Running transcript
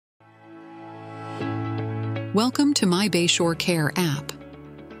Welcome to My Bayshore Care app.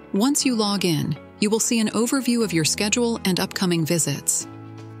 Once you log in, you will see an overview of your schedule and upcoming visits.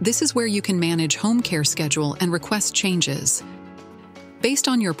 This is where you can manage home care schedule and request changes. Based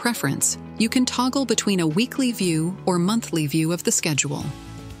on your preference, you can toggle between a weekly view or monthly view of the schedule.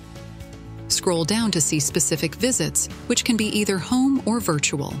 Scroll down to see specific visits, which can be either home or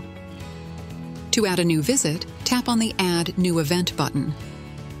virtual. To add a new visit, tap on the Add New Event button.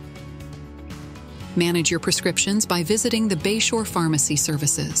 Manage your prescriptions by visiting the Bayshore Pharmacy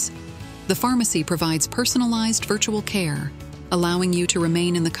services. The pharmacy provides personalized virtual care, allowing you to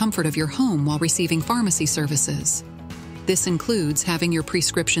remain in the comfort of your home while receiving pharmacy services. This includes having your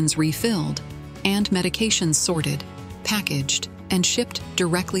prescriptions refilled and medications sorted, packaged, and shipped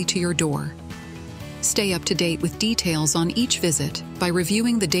directly to your door. Stay up to date with details on each visit by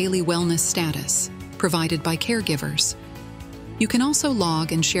reviewing the daily wellness status provided by caregivers. You can also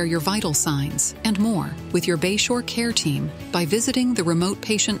log and share your vital signs and more with your Bayshore Care team by visiting the Remote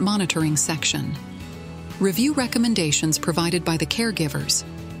Patient Monitoring section. Review recommendations provided by the caregivers,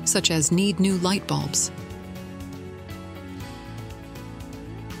 such as need new light bulbs.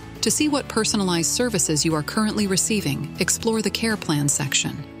 To see what personalized services you are currently receiving, explore the Care Plan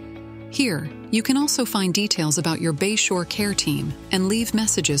section. Here, you can also find details about your Bayshore Care team and leave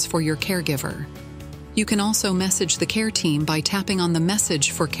messages for your caregiver. You can also message the care team by tapping on the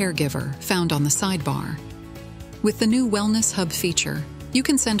Message for Caregiver found on the sidebar. With the new Wellness Hub feature, you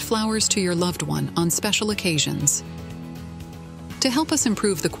can send flowers to your loved one on special occasions. To help us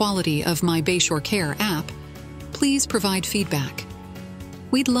improve the quality of My Bayshore Care app, please provide feedback.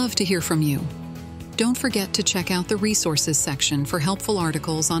 We'd love to hear from you. Don't forget to check out the Resources section for helpful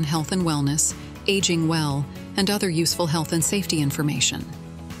articles on health and wellness, aging well, and other useful health and safety information.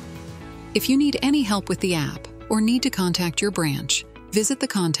 If you need any help with the app or need to contact your branch, visit the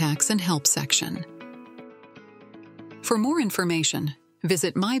Contacts and Help section. For more information,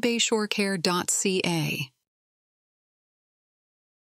 visit mybayshorecare.ca.